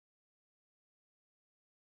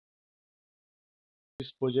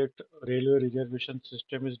This project railway reservation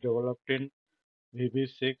system is developed in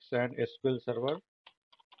VB6 and SQL Server.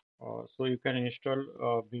 So you can install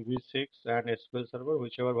VB6 and SQL Server,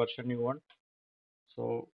 whichever version you want.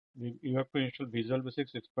 So you have to install Visual Basic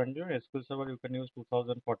 6.0. SQL Server you can use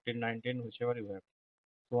 2014-19, whichever you have.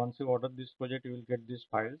 So once you order this project, you will get these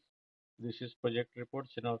files. This is project report,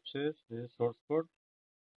 synopsis, this is source code,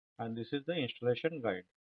 and this is the installation guide.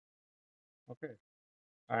 Okay,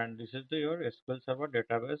 and this is your SQL Server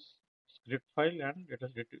database script file and it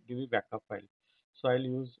is DB backup file. So I'll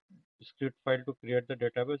use script file to create the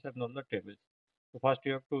database and all the tables. So first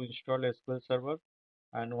you have to install SQL Server,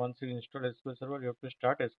 and once you install SQL Server, you have to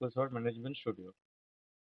start SQL Server Management Studio.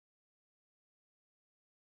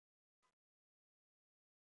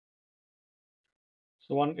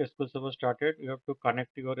 So once SQL Server started, you have to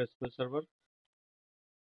connect your SQL Server,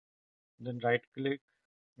 then right click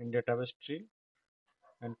in database tree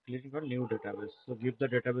and click on new database. So give the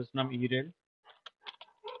database name EREL.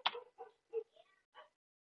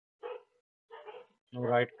 Now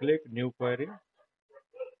right click, new query.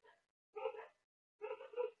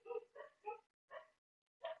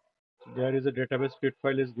 There is a database script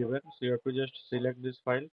file is given, so you have to just select this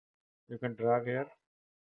file. You can drag here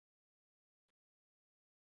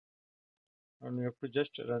and you have to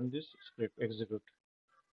just run this script, execute.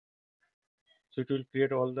 So it will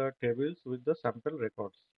create all the tables with the sample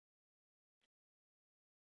records.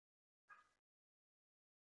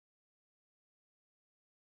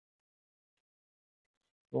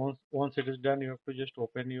 Once it is done, you have to just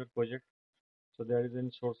open your project. So there is in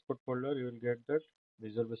source code folder, you will get that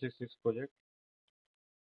Visual Basic 6 project.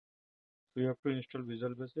 So you have to install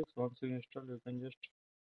Visual Basics. Once you install, you can just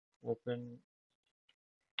open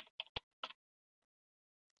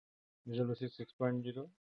Visual Basic 6.0.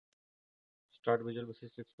 Start Visual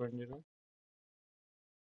Basic 6.0.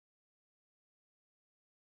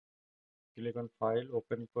 Click on File,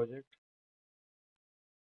 Open Project.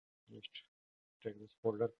 Just take this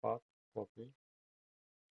folder path, copy,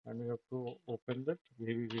 and you have to open that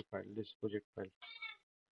VB file, this project file.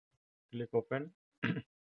 Click Open.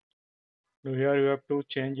 Now here you have to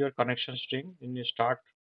change your connection string. In the start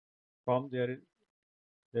form, there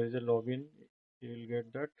is a login. You will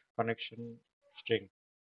get that connection string.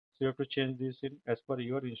 So you have to change this in as per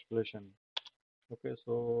your installation. Okay,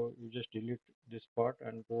 so you just delete this part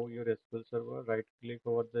and go your SQL Server. Right click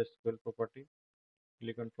over the SQL property.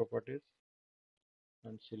 Click on Properties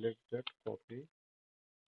and select that, copy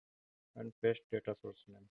and paste data source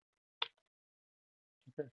name.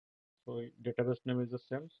 Okay, so database name is the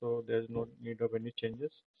same, so there is no need of any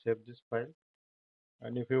changes. Save this file,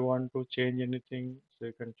 and if you want to change anything, so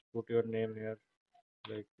you can put your name here,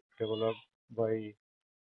 like developed by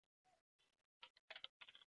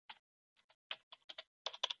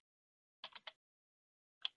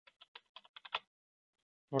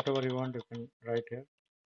whatever you want, you can write here,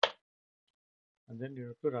 and then you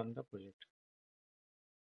have to run the project.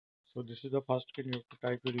 So this is the first screen. You have to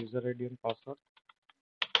type your user ID and password.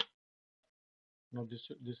 Now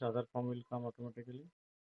this other form will come automatically,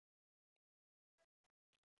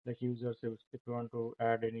 like users. If you want to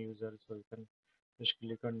add any user, so you can just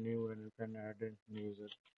click on new and you can add a new user.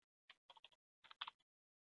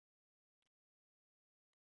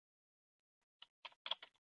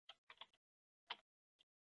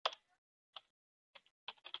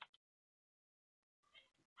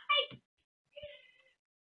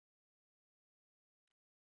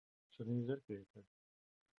 So new user created.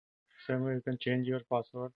 Same way you can change your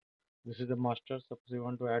password. This is the master. Suppose you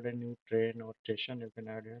want to add a new train or station, you can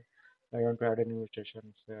add here. I want to add a new station.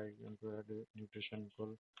 Say I want to add a new station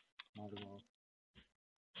called Margao.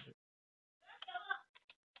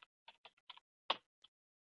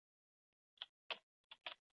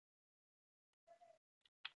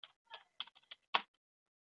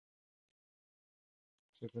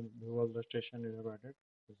 So you can do all the station you have added.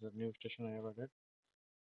 This is a new station I have added.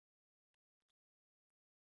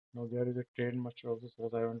 Now there is a train master also.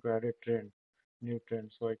 Suppose I want to add a train, new train.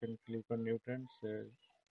 So I can click on new train. Say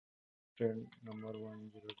train number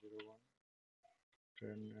 1001.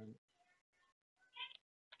 Train and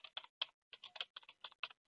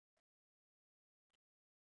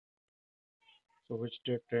so which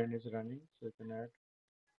train is running. So you can add.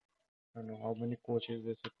 I know how many coaches.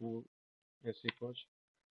 There's a 2 AC coach.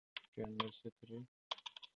 10 AC3.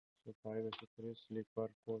 So 5 AC3 sleeper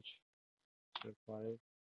coach. So 5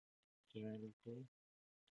 general 2.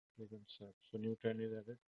 You can set. So new train is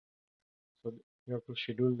added. So you have to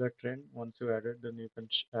schedule that train. Once you add it, then you can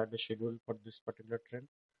add a schedule for this particular train.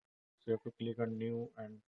 So you have to click on new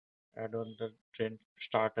and add on the train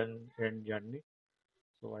start and end journey.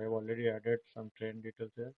 So I have already added some train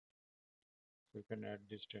details here. So you can add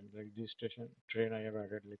this train, like this station train I have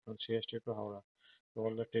added, like from CST to Howrah. So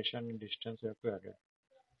all the station and distance you have to add it.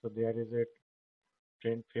 So there is a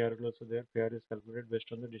train fare also there. Fare is calculated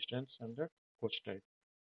based on the distance and the coach type.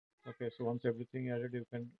 Okay, so once everything added, you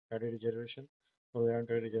can add a reservation. So we have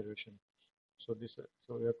a reservation. So this,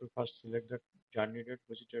 so you have to first select the journey date,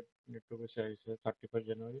 which it need to be say 31st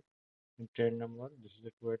January. And train number, this is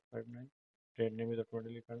a 2859. Train name is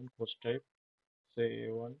automatically current. Coach type, say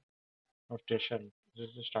A1. Now station, this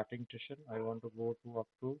is the starting station. I want to go to up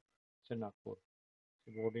to say Nagpur.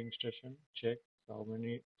 So boarding station, check. So how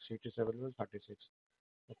many seats is available? 36.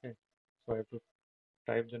 Okay. So I have to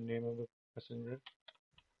type the name of the passenger,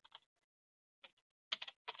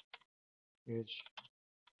 age,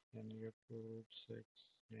 then you have to sex,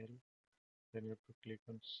 male, then you have to click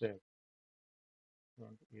on save.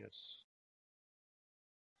 Yes.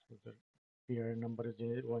 So the PIN number is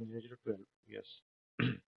 10012. Yes.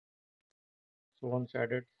 So once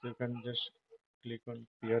added, you can just click on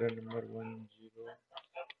PRN number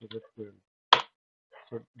 10012.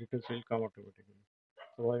 So details will come automatically.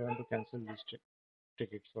 So I want to cancel this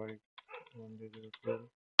ticket. Sorry, 10012.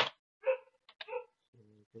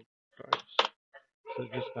 So twice. So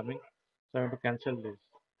it is coming. So I want to cancel this.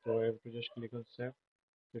 So I have to just click on save.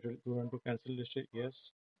 It will, you want to cancel this? Yes.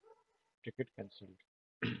 Ticket cancelled.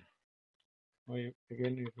 Now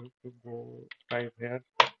again you have to go type here.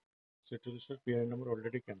 So it will show PIN number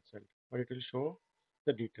already cancelled, but it will show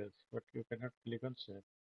the details, but you cannot click on save.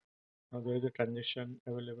 Now there is a transaction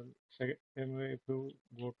available. Second, anyway, if you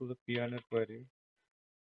go to the PIN query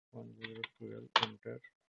 1012 enter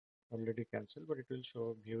already cancelled, but it will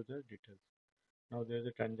show view the details. Now there is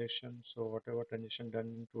a transaction. So whatever transaction done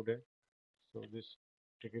in today, so this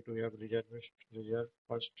ticket we have reserved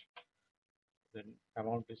first, then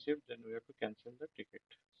amount received, then we have to cancel the ticket.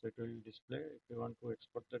 So it will display. If you want to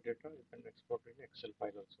export the data, you can export in Excel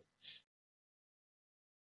file also.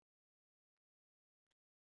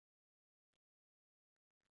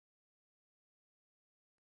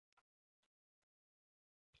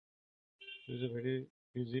 This is a very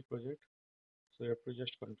easy project. So you have to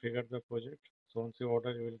just configure the project. So once you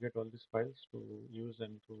order, you will get all these files to use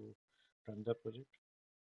and to run the project.